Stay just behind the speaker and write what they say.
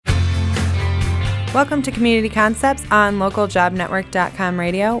Welcome to Community Concepts on localjobnetwork.com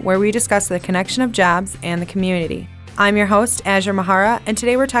radio, where we discuss the connection of jobs and the community. I'm your host, Azure Mahara, and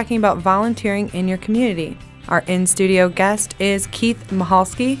today we're talking about volunteering in your community. Our in-studio guest is Keith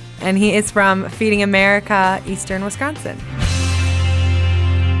Michalski, and he is from Feeding America, Eastern Wisconsin.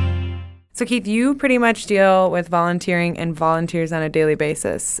 So Keith, you pretty much deal with volunteering and volunteers on a daily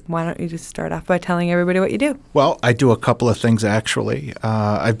basis. Why don't you just start off by telling everybody what you do? Well, I do a couple of things, actually.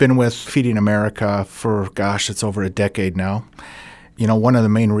 I've been with Feeding America for, it's over a decade now. You know, one of the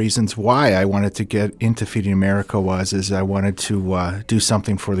main reasons why I wanted to get into Feeding America is I wanted to do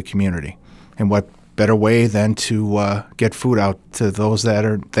something for the community. And what better way than to get food out to those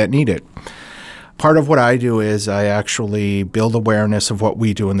that need it. Part of what I do is I actually build awareness of what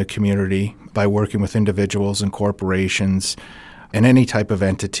we do in the community by working with individuals and corporations and any type of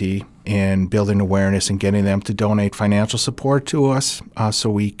entity in building awareness and getting them to donate financial support to us so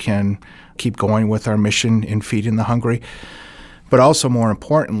we can keep going with our mission in feeding the hungry, but also more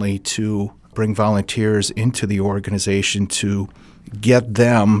importantly to bring volunteers into the organization to get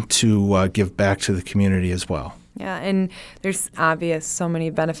them to give back to the community as well. Yeah, and there's obvious so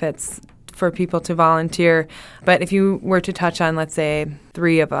many benefits for people to volunteer. But if you were to touch on, let's say,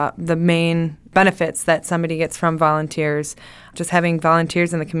 three of the main benefits that somebody gets from volunteers, just having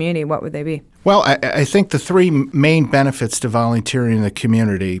volunteers in the community, what would they be? Well, I think the three main benefits to volunteering in the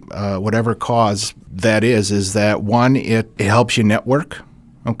community, whatever cause that is that one, it helps you network,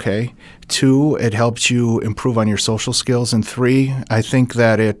 okay? Two, it helps you improve on your social skills. And three, I think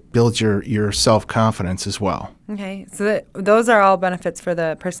that it builds your self-confidence as well. Okay, so those are all benefits for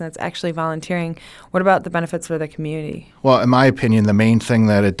the person that's actually volunteering. What about the benefits for the community? Well, in my opinion, the main thing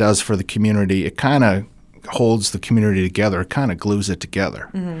that it does for the community, it kind of holds the community together. It kind of glues it together.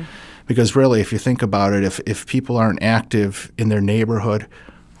 Mm-hmm. Because really, if you think about it, if people aren't active in their neighborhood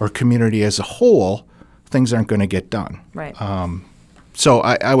or community as a whole, things aren't going to get done. Right. So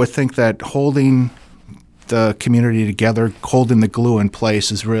I would think that holding the community together, holding the glue in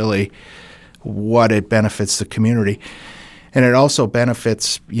place is really what it benefits the community. And it also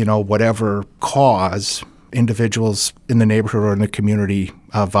benefits, whatever cause individuals in the neighborhood or in the community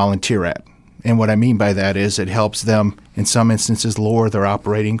volunteer at. And what I mean by that is it helps them, in some instances, lower their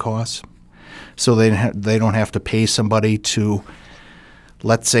operating costs. So they don't have to pay somebody to,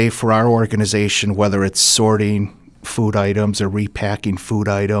 let's say for our organization, whether it's sorting food items or repacking food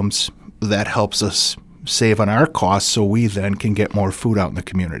items, that helps us save on our costs so we then can get more food out in the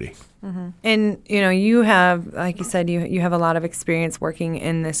community. Mm-hmm. And, you have, like you said, you have a lot of experience working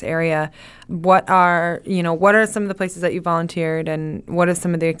in this area. What are some of the places that you volunteered, and what are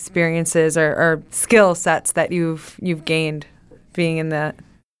some of the experiences or skill sets that you've gained being in that?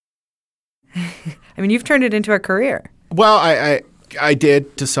 I mean, you've turned it into a career. Well, I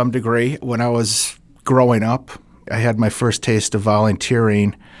did to some degree. When I was growing up, I had my first taste of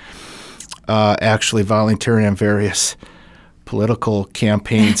volunteering, actually volunteering on various political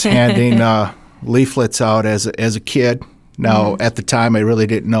campaigns, handing leaflets out as a kid. Now, At the time, I really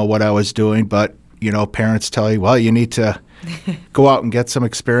didn't know what I was doing, but, parents tell you, well, you need to go out and get some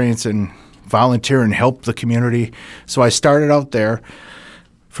experience and volunteer and help the community. So I started out there.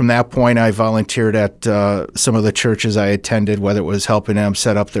 From that point, I volunteered at some of the churches I attended, whether it was helping them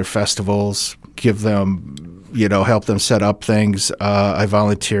set up their festivals, give them help them set up things. I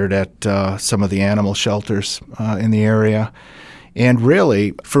volunteered at some of the animal shelters in the area. And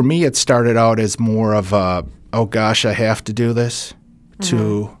really, for me, it started out as more of a, oh gosh, I have to do this,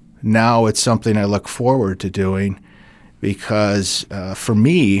 to now it's something I look forward to doing because for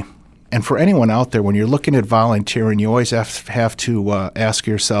me, and for anyone out there, when you're looking at volunteering, you always have to ask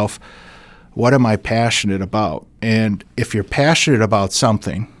yourself, what am I passionate about? And if you're passionate about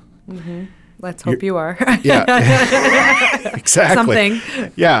something, let's hope you are. Yeah, exactly.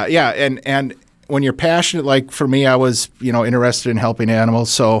 Something. Yeah, and when you're passionate, like for me, I was interested in helping animals,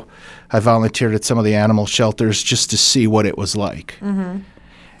 so I volunteered at some of the animal shelters just to see what it was like. Mm-hmm.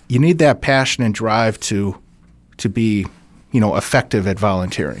 You need that passion and drive to be effective at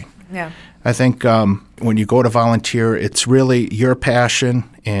volunteering. Yeah, I think when you go to volunteer, it's really your passion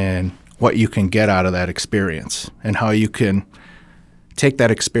and what you can get out of that experience and how you can take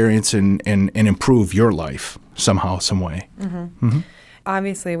that experience and improve your life somehow, some way. Mm-hmm. Mm-hmm.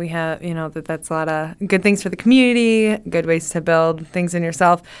 Obviously, we have, that's a lot of good things for the community, good ways to build things in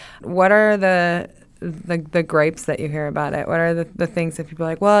yourself. What are the gripes that you hear about it? What are the things that people are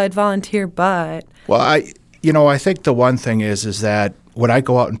like, well, I'd volunteer, but... Well, I think the one thing is that when I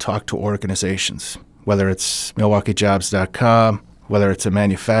go out and talk to organizations, whether it's MilwaukeeJobs.com, whether it's a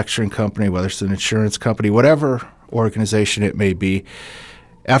manufacturing company, whether it's an insurance company, whatever organization it may be,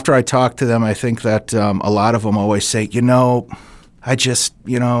 after I talk to them, I think that a lot of them always say, I don't know.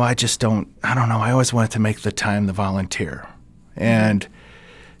 I always wanted to make the time to volunteer. And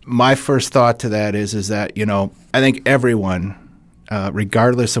my first thought to that is that, I think everyone,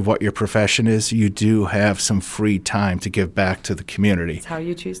 regardless of what your profession is, you do have some free time to give back to the community. It's how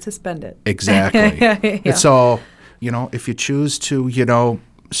you choose to spend it. Exactly. Yeah. It's all, if you choose to,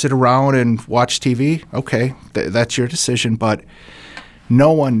 sit around and watch TV, okay, that's your decision. But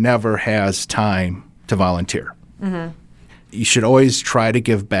no one never has time to volunteer. Mm-hmm. You should always try to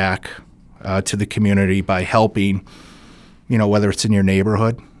give back to the community by helping, whether it's in your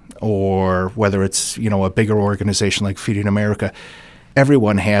neighborhood or whether it's, a bigger organization like Feeding America.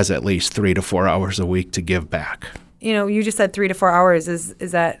 Everyone has at least 3 to 4 hours a week to give back. You just said 3 to 4 hours.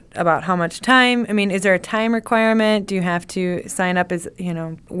 Is that about how much time? I mean, is there a time requirement? Do you have to sign up as,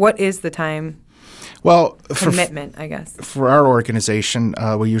 what is the time? Well, commitment, I guess. For our organization,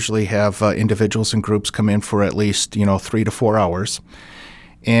 we usually have individuals and groups come in for at least, 3 to 4 hours.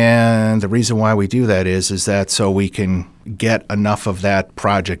 And the reason why we do that is that so we can get enough of that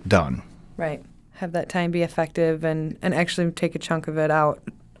project done. Right. Have that time be effective and actually take a chunk of it out.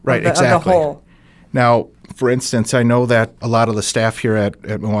 Right, exactly. Of the whole. Now, for instance, I know that a lot of the staff here at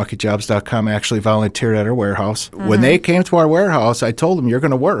MilwaukeeJobs.com actually volunteered at our warehouse. Mm-hmm. When they came to our warehouse, I told them, you're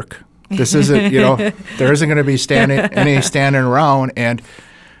going to work. This isn't, there isn't going to be any standing around. And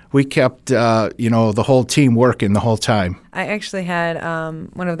we kept, the whole team working the whole time. I actually had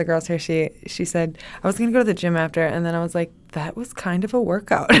one of the girls here, she said, I was going to go to the gym after, and then I was like, that was kind of a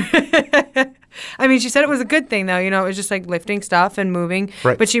workout. I mean, she said it was a good thing, though. It was just like lifting stuff and moving.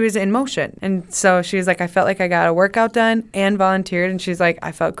 Right. But she was in motion. And so she was like, I felt like I got a workout done and volunteered. And she's like,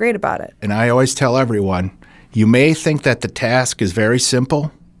 I felt great about it. And I always tell everyone, you may think that the task is very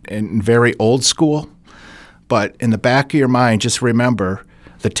simple and very old school, but in the back of your mind, just remember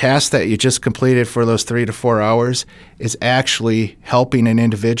the task that you just completed for those 3 to 4 hours is actually helping an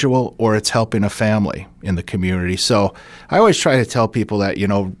individual or it's helping a family in the community. So I always try to tell people that,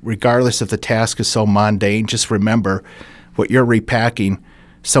 regardless if the task is so mundane, just remember what you're repacking,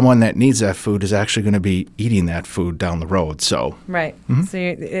 someone that needs that food is actually going to be eating that food down the road. So right. Mm-hmm. So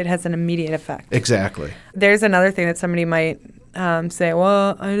it has an immediate effect. Exactly. There's another thing that somebody might say,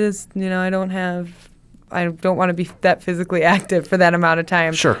 well, I don't want to be that physically active for that amount of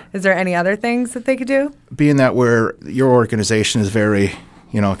time. Sure. Is there any other things that they could do? Being that your organization is very,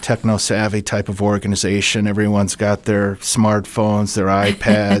 techno-savvy type of organization, everyone's got their smartphones, their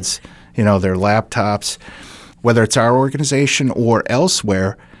iPads, their laptops. Whether it's our organization or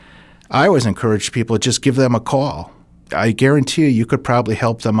elsewhere, I always encourage people to just give them a call. I guarantee you could probably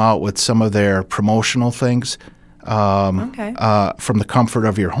help them out with some of their promotional things from the comfort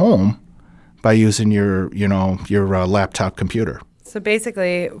of your home by using your laptop computer. So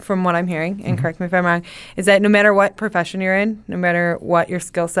basically, from what I'm hearing, and correct me if I'm wrong, is that no matter what profession you're in, no matter what your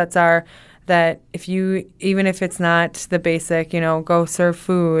skill sets are, that even if it's not the basic, go serve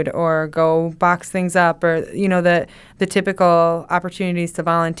food or go box things up or, the typical opportunities to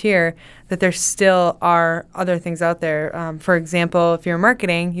volunteer, that there still are other things out there. For example, if you're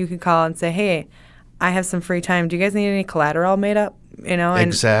marketing, you could call and say, hey, I have some free time. Do you guys need any collateral made up?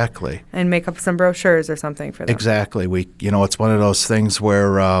 Exactly. And make up some brochures or something for them. Exactly. It's one of those things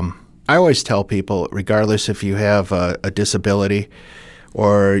where I always tell people, regardless if you have a disability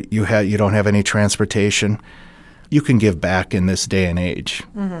or you don't have any transportation, you can give back in this day and age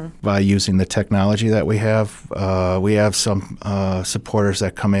by using the technology that we have. We have some supporters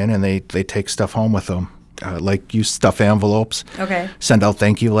that come in and they take stuff home with them, like use stuff envelopes, send out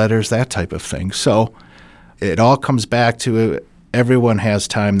thank you letters, that type of thing. So it all comes back to everyone has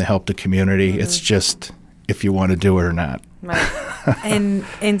time to help the community. It's just if you want to do it or not. Right.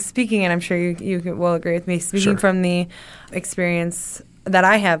 and speaking, and I'm sure you will agree with me, speaking from the experience that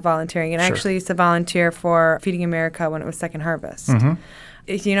I have volunteering, and I actually used to volunteer for Feeding America when it was Second Harvest.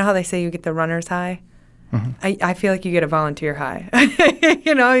 You know how they say you get the runner's high? I feel like you get a volunteer high.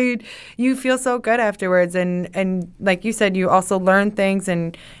 You feel so good afterwards, and like you said, you also learn things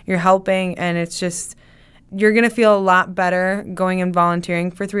and you're helping, and it's just you're going to feel a lot better going and volunteering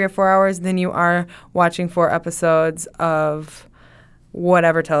for 3 or 4 hours than you are watching 4 episodes of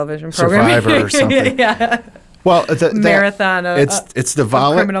whatever television program. Survivor or something. Yeah. Well, marathon of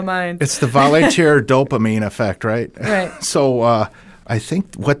Criminal Minds. It's the volunteer dopamine effect, right? Right. So I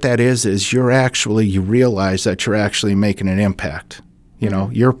think what that is you realize that you're actually making an impact.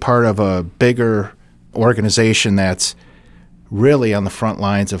 You're part of a bigger organization that's really on the front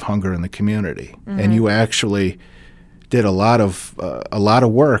lines of hunger in the community. And you actually did a lot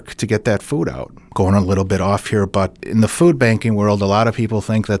of work to get that food out. Going a little bit off here, but in the food banking world, a lot of people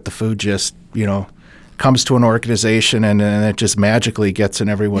think that the food just, comes to an organization and it just magically gets in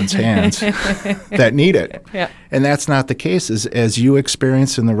everyone's hands that need it. Yeah. And that's not the case. As you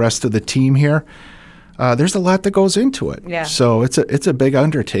experience and the rest of the team here, there's a lot that goes into it. Yeah. So it's a big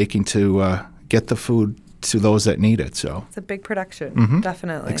undertaking to get the food to those that need it. So it's a big production,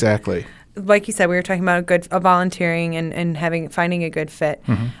 definitely. Exactly. Like you said, we were talking about a volunteering and finding a good fit,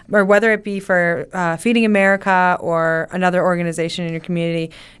 or whether it be for Feeding America or another organization in your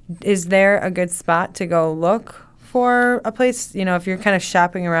community. Is there a good spot to go look for a place? If you're kind of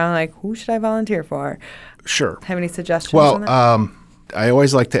shopping around, like, who should I volunteer for? Sure. Have any suggestions? Well, on that? I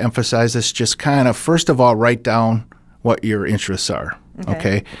always like to emphasize this. Just kind of, first of all, write down what your interests are,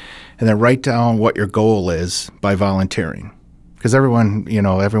 okay? And then write down what your goal is by volunteering. Because everyone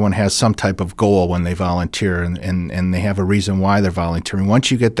has some type of goal when they volunteer, and they have a reason why they're volunteering.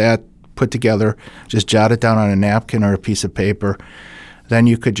 Once you get that put together, just jot it down on a napkin or a piece of paper. Then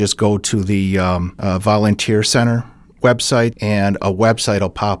you could just go to the Volunteer Center website, and a website will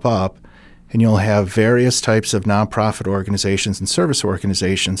pop up, and you'll have various types of nonprofit organizations and service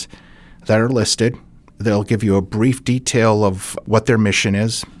organizations that are listed. They'll give you a brief detail of what their mission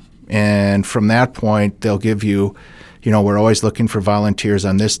is, and from that point, they'll give you, we're always looking for volunteers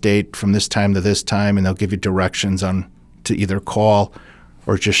on this date from this time to this time, and they'll give you directions on to either call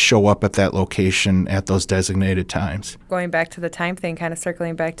or just show up at that location at those designated times. Going back to the time thing, kind of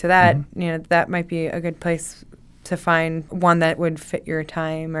circling back to that, that might be a good place to find one that would fit your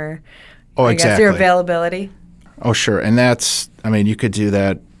time or I guess your availability. Oh, sure. And you could do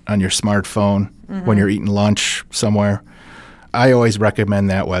that on your smartphone when you're eating lunch somewhere. I always recommend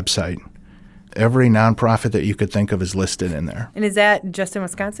that website. Every nonprofit that you could think of is listed in there. And is that just in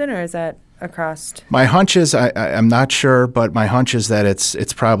Wisconsin, or is that across? My hunch is, I'm not sure, but my hunch is that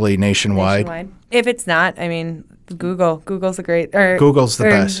it's probably nationwide. If it's not, Google's a great, Google's the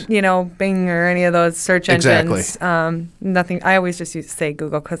best. Bing or any of those search engines. Exactly. Nothing. I always just say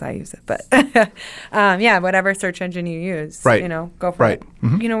Google because I use it, but whatever search engine you use, right. Go for it.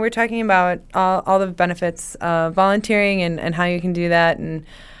 Mm-hmm. We're talking about all the benefits of volunteering and how you can do that. And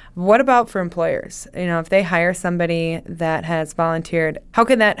what about for employers? If they hire somebody that has volunteered, how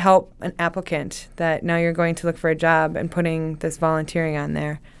can that help an applicant that now you're going to look for a job and putting this volunteering on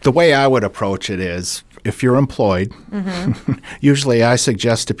there? The way I would approach it is, if you're employed, usually I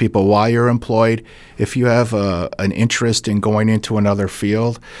suggest to people while you're employed, if you have an interest in going into another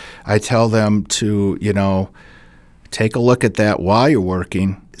field, I tell them to, take a look at that while you're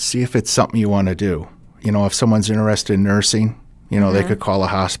working, see if it's something you want to do. If someone's interested in nursing, they could call a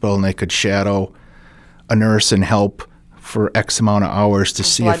hospital and they could shadow a nurse and help for X amount of hours to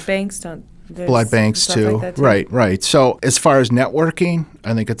see if banks don't. Blood banks too. Like that too. Right. So as far as networking,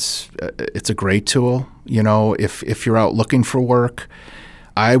 I think it's a great tool. If you're out looking for work,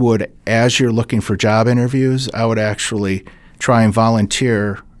 I would, as you're looking for job interviews, I would actually try and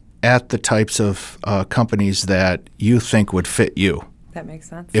volunteer at the types of companies that you think would fit you. That makes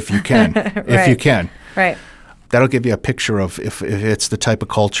sense. If you can. Right. If you can. Right. That'll give you a picture of if it's the type of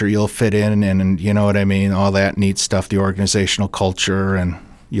culture you'll fit in, and you know what I mean, all that neat stuff, the organizational culture, and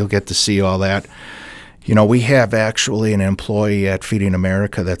you'll get to see all that. We have actually an employee at Feeding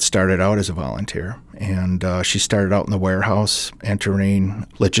America that started out as a volunteer, and she started out in the warehouse entering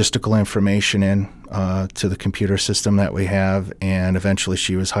logistical information in to the computer system that we have, and eventually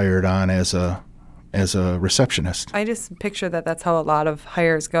she was hired on as a receptionist. I just picture that's how a lot of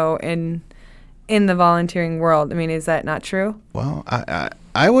hires go in the volunteering world. Is that not true? Well,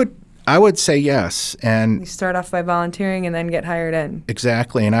 I would say yes. And you start off by volunteering and then get hired in.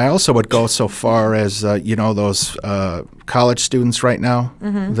 Exactly. And I also would go so far as, those college students right now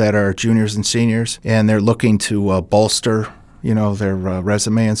that are juniors and seniors, and they're looking to bolster, their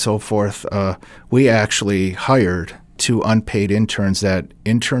resume and so forth. We actually hired 2 unpaid interns that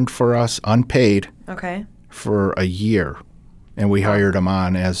interned for us, unpaid, for a year. And we hired them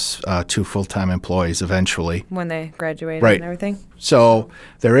on as 2 full-time employees eventually. When they graduated right. And everything? So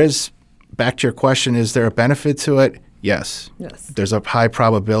there is, back to your question, is there a benefit to it? Yes. There's a high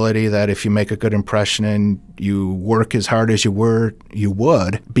probability that if you make a good impression and you work as hard as you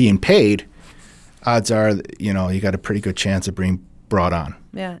would being paid, odds are, you got a pretty good chance of being brought on.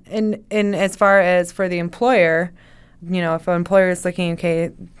 Yeah. And as far as for the employer, if an employer is looking,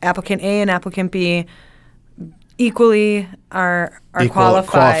 applicant A and applicant B equally are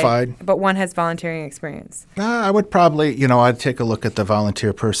qualified, but one has volunteering experience. I would probably, I'd take a look at the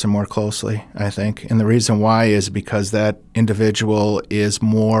volunteer person more closely, I think. And the reason why is because that individual is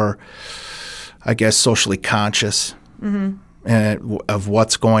more, I guess, socially conscious of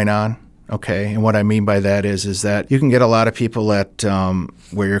what's going on. Okay, and what I mean by that is that you can get a lot of people at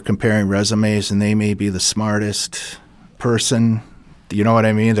where you're comparing resumes, and they may be the smartest person. You know what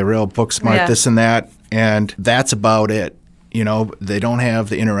I mean? They're real book smart, this and that, and that's about it. You know, they don't have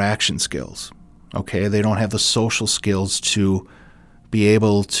the interaction skills. Okay, they don't have the social skills to be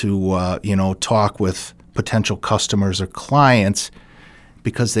able to talk with potential customers or clients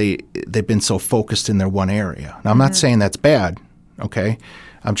because they've been so focused in their one area. Now, I'm not saying that's bad. Okay,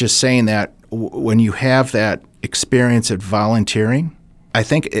 I'm just saying that when you have that experience at volunteering, I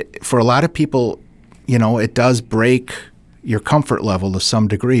think for a lot of people, it does break your comfort level to some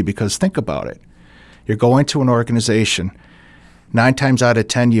degree because think about it. You're going to an organization. 9 times out of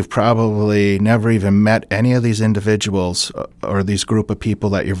 10, you've probably never even met any of these individuals or these group of people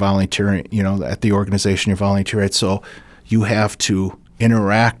that you're volunteering, at the organization you're volunteering at. So you have to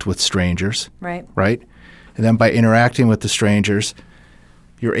interact with strangers. Right. Right? And then by interacting with the strangers,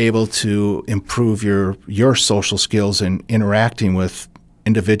 you're able to improve your social skills and interacting with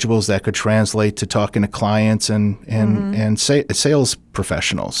individuals that could translate to talking to clients and sales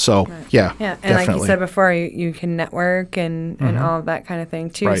professionals. So, yeah, and definitely. like you said before, you can network and all of that kind of thing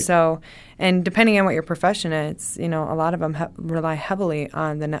too. Right. So, and depending on what your profession is, a lot of them rely heavily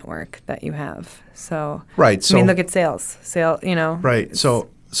on the network that you have. So, right. So, look at sales. Right. So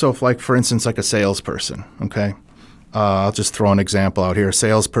if like, for instance, like a salesperson, okay? I'll just throw an example out here. A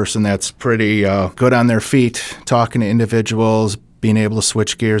salesperson that's pretty good on their feet, talking to individuals, being able to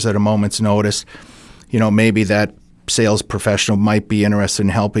switch gears at a moment's notice. Maybe that sales professional might be interested in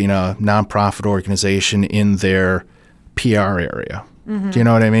helping a nonprofit organization in their PR area. Do you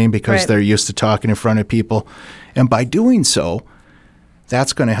know what I mean? Because they're used to talking in front of people. And by doing so,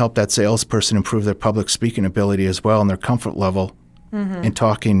 that's going to help that salesperson improve their public speaking ability as well and their comfort level in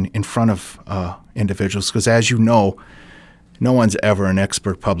talking in front of individuals. Because as you know, no one's ever an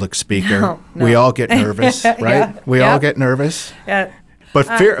expert public speaker. No. We all get nervous, right? Yeah. We all get nervous. Yeah. But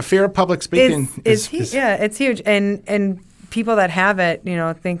fear of public speaking is it's huge. And people that have it,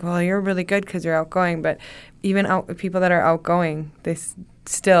 think, well, you're really good because you're outgoing. But even people that are outgoing, you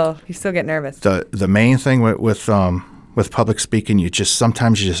still get nervous. The main thing with public speaking,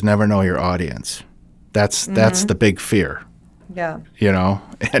 sometimes you just never know your audience. That's the big fear. Yeah.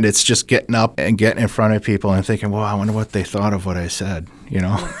 And it's just getting up and getting in front of people and thinking, well, I wonder what they thought of what I said,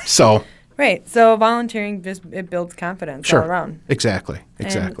 So. Right. So volunteering it builds confidence all around. Exactly.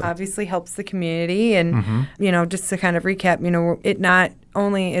 And obviously helps the community. And, just to kind of recap, it not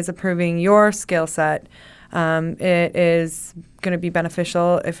only is improving your skill set, it is going to be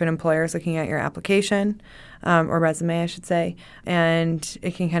beneficial if an employer is looking at your application or resume, I should say, and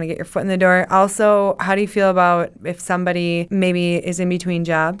it can kind of get your foot in the door. Also, how do you feel about if somebody maybe is in between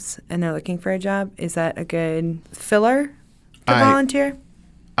jobs and they're looking for a job? Is that a good filler to volunteer?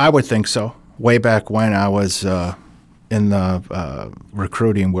 I would think so. Way back when I was in the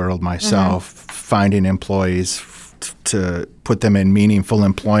recruiting world myself, finding employees to put them in meaningful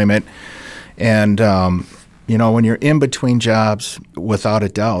employment. And, when you're in between jobs, without a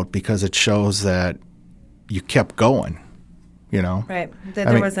doubt, because it shows that you kept going, Right. That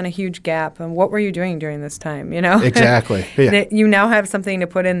there wasn't a huge gap. And what were you doing during this time, Exactly. Yeah. You now have something to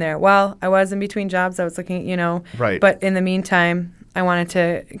put in there. Well, I was in between jobs. I was looking, Right. But in the meantime, I wanted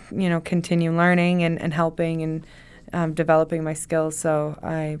to, continue learning and helping and developing my skills. So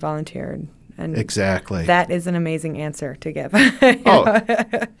I volunteered. And exactly. That is an amazing answer to give.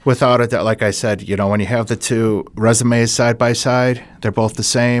 Without a doubt, like I said, when you have the two resumes side by side, they're both the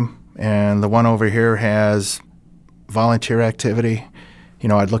same. And the one over here has volunteer activity.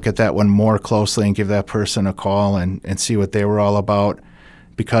 I'd look at that one more closely and give that person a call and see what they were all about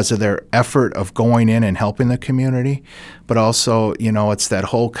because of their effort of going in and helping the community. But also, it's that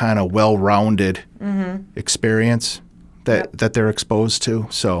whole kind of well-rounded experience that they're exposed to.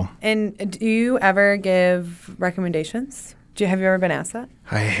 So. And do you ever give recommendations? Have you ever been asked that?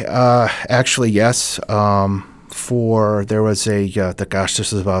 Actually, yes. There was this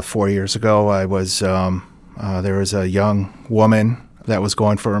was about 4 years ago. There was a young woman that was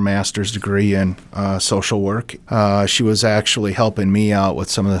going for a master's degree in social work. She was actually helping me out with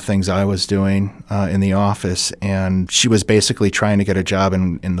some of the things I was doing in the office, and she was basically trying to get a job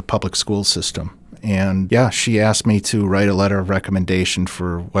in the public school system. And she asked me to write a letter of recommendation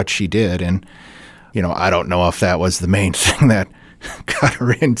for what she did, and I don't know if that was the main thing that got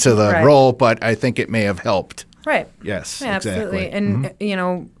her into the role, but I think it may have helped. Right. Yes, yeah, exactly. Absolutely.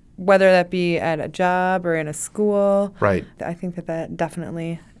 And, whether that be at a job or in a school. Right. I think that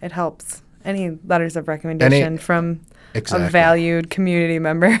definitely, it helps. any letters of recommendation from exactly. a valued community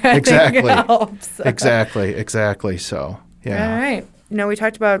member. I Exactly. think helps. Exactly. So, yeah. All right. We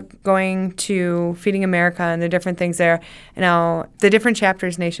talked about going to Feeding America and the different things there. Now, the different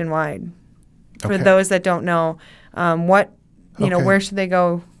chapters nationwide. For those that don't know, where should they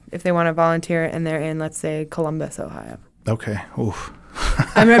go if they want to volunteer and they're in, let's say, Columbus, Ohio? Okay. Oof.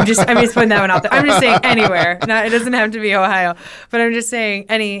 I'm just putting that one out there. I'm just saying anywhere. It doesn't have to be Ohio, but I'm just saying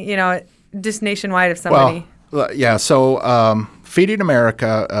any, just nationwide if somebody. Well, yeah. So Feeding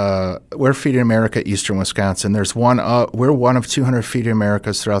America, we're Feeding America Eastern Wisconsin. There's we're one of 200 Feeding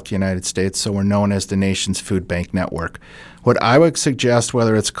Americas throughout the United States, so we're known as the nation's food bank network. What I would suggest,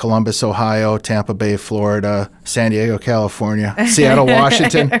 whether it's Columbus, Ohio, Tampa Bay, Florida, San Diego, California, Seattle,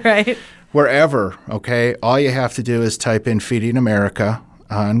 Washington, right. Wherever, okay, all you have to do is type in Feeding America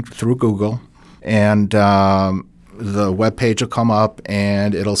through Google, and the webpage will come up,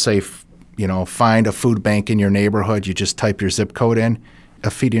 and it'll say, find a food bank in your neighborhood. You just type your zip code in. A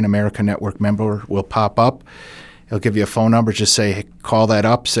Feeding America Network member will pop up. It'll give you a phone number. Just say, hey, call that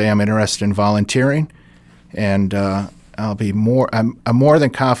up. Say I'm interested in volunteering, and I'm more than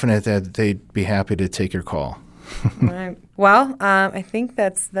confident that they'd be happy to take your call. All right. Well, I think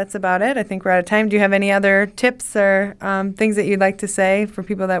that's about it. I think we're out of time. Do you have any other tips or things that you'd like to say for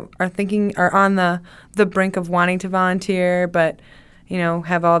people that are on the brink of wanting to volunteer, but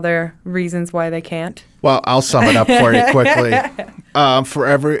have all their reasons why they can't? Well, I'll sum it up for you quickly.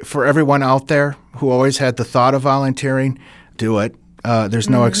 For everyone out there who always had the thought of volunteering, do it. There's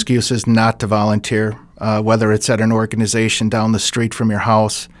no excuses not to volunteer, whether it's at an organization down the street from your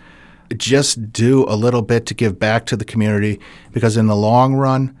house. Just do a little bit to give back to the community, because in the long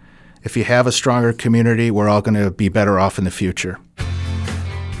run, if you have a stronger community, we're all going to be better off in the future.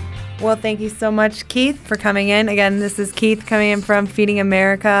 Well, thank you so much, Keith, for coming in. Again, this is Keith coming in from Feeding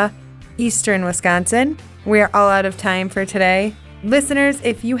America, Eastern Wisconsin. We are all out of time for today. Listeners,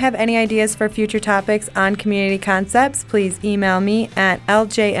 if you have any ideas for future topics on community concepts, please email me at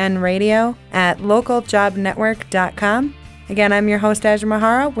ljnradio@localjobnetwork.com. Again, I'm your host, Azure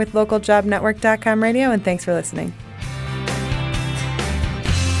Mahara, with localjobnetwork.com radio, and thanks for listening.